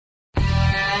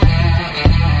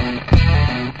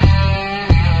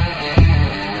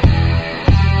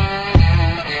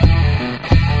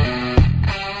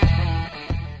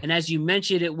And as you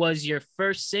mentioned, it was your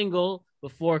first single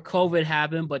before COVID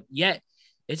happened, but yet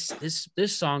it's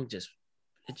this song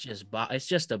it's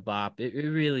just a bop. It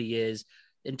really is.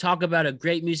 And talk about a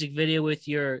great music video with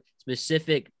your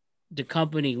specific the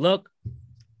company look.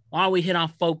 Why don't we hit on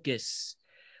Focus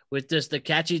with just the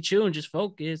catchy tune? Just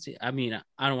focus. I mean,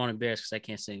 I don't want to embarrass because I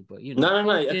can't sing, but you know, No.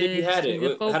 I think you had it.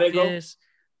 How'd it go?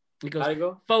 It goes, how'd it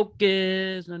go?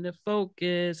 Focus on the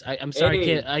focus. I'm sorry,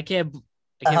 Hey. I can't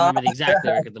remember the exact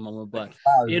lyric at the moment, but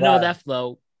you know that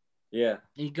flow. Yeah.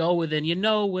 You go within, you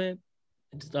know it,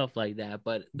 and stuff like that.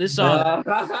 But this song,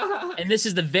 and this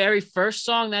is the very first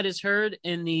song that is heard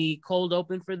in the cold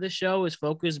open for the show, is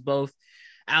Focus, both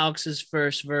Alex's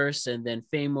first verse and then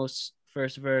Famo's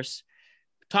first verse.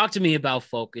 Talk to me about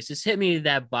Focus. Just hit me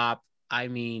that bop. I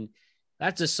mean,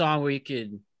 that's a song where you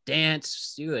could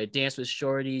dance. You could dance with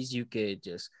shorties. You could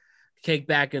just kick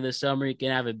back in the summer. You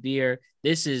can have a beer.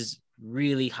 This is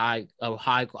really high.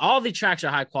 All the tracks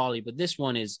are high quality, but this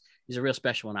one is a real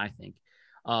special one, I think.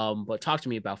 But talk to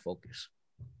me about Focus.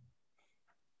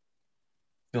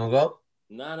 You wanna go?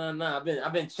 No.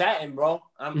 I've been chatting, bro.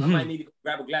 I might need to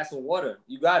grab a glass of water.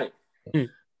 You got it.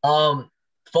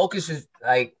 Focus is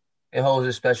like, it holds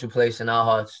a special place in our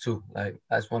hearts too. Like,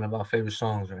 that's one of our favorite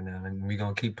songs right now, and we're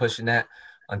gonna keep pushing that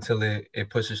until it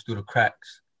pushes through the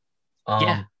cracks.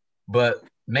 But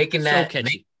making that,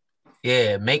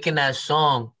 making that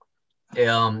song,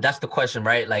 that's the question,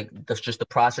 right? Like, that's just the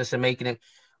process of making it.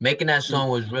 Making that song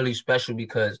was really special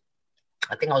because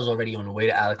I think I was already on the way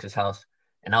to Alex's house,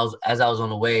 and as I was on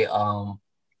the way, I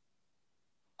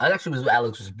actually was with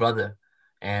Alex's brother,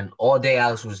 and all day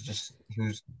Alex was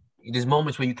there's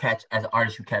moments where you catch, as an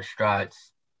artist, you catch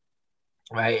strides,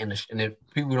 right? And if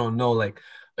people don't know, like,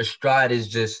 a stride is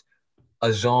just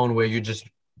a zone where you're just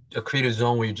a creative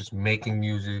zone where you're just making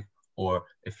music, or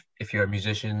if you're a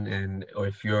musician or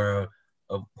if you're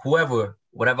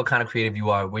whatever kind of creative you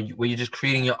are, where you're just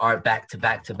creating your art back to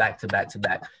back to back to back to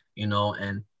back, you know.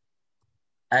 And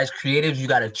as creatives, you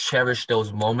gotta cherish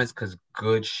those moments because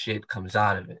good shit comes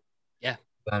out of it. Yeah, you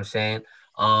know what I'm saying.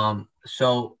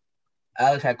 So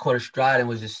Alex had caught a stride and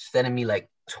was just sending me like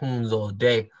tunes all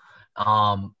day.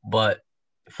 But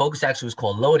Focus actually was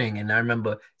called Loading, and I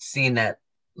remember seeing that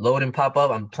Loading pop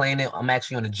up. I'm playing it. I'm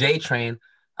actually on the J train.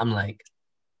 I'm like,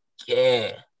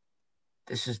 yeah,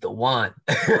 this is the one.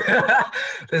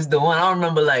 This is the one. I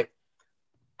remember, like,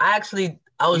 you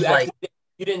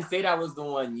didn't say that was the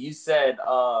one. You said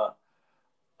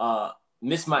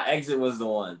Miss My Exit was the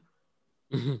one.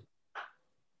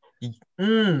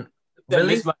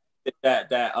 Really?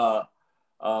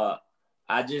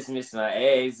 I just missed my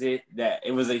exit. That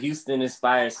it was a Houston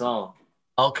inspired song.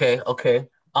 Okay.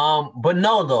 But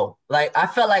no, though. Like, I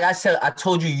felt like I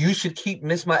told you should keep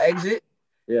Miss My Exit.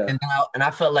 Yeah. And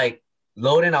I felt like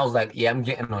Loading, I was like, yeah, I'm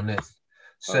getting on this.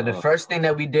 So the first thing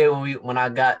that we did when I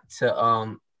got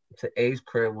to A's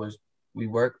crib was we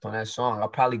worked on that song. I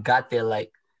probably got there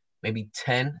like maybe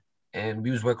 10, and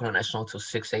we was working on that song till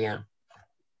 6 a.m.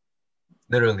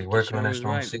 Literally working on that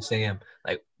song 6 a.m.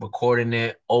 Like, recording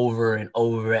it over and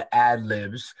over,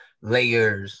 ad-libs,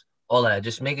 layers, all of that.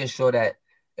 Just making sure that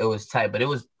it was tight. But it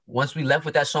was, once we left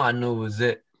with that song, I knew it was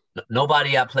it.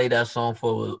 Nobody I played that song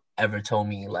for ever told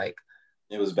me, like,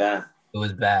 it was bad. It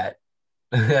was bad.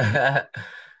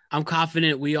 I'm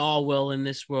confident we all will in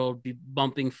this world be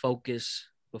bumping Focus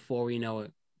before we know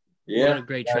it. Yeah. What a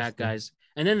great track, guys.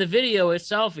 And then the video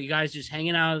itself, you guys just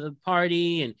hanging out at the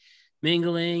party and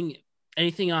mingling.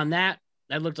 Anything on that?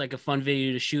 That looked like a fun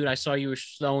video to shoot. I saw you were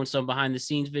showing some behind the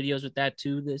scenes videos with that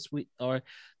too this week or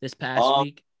this past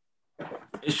week.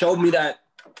 It showed me that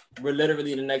we're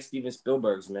literally the next Steven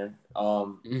Spielberg's, man.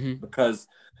 Because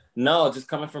just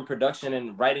coming from production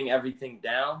and writing everything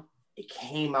down, it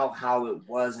came out how it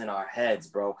was in our heads,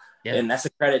 bro. Yeah. And that's a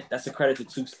credit to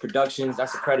Tukes Productions.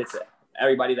 That's a credit to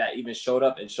everybody that even showed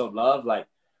up and showed love. Like,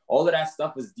 all of that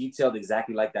stuff was detailed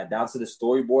exactly like that, down to the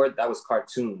storyboard that was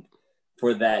cartooned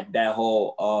for that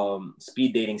whole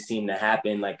speed dating scene that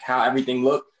happened, like how everything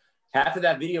looked. Half of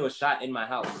that video was shot in my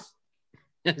house.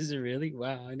 Is it really?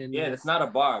 Wow, I didn't know. Yeah, it's not a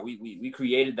bar. We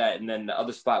created that, and then the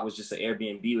other spot was just an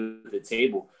Airbnb with a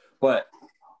table. But,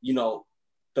 you know,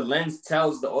 the lens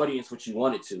tells the audience what you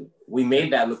want it to. We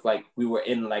made that look like we were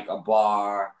in like a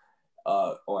bar,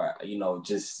 or, you know,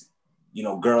 just, you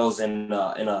know, girls in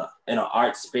a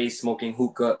art space smoking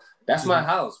hookah. That's my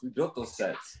house. We built those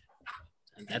sets.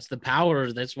 And that's the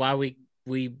power. That's why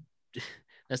we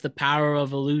that's the power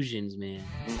of illusions, man.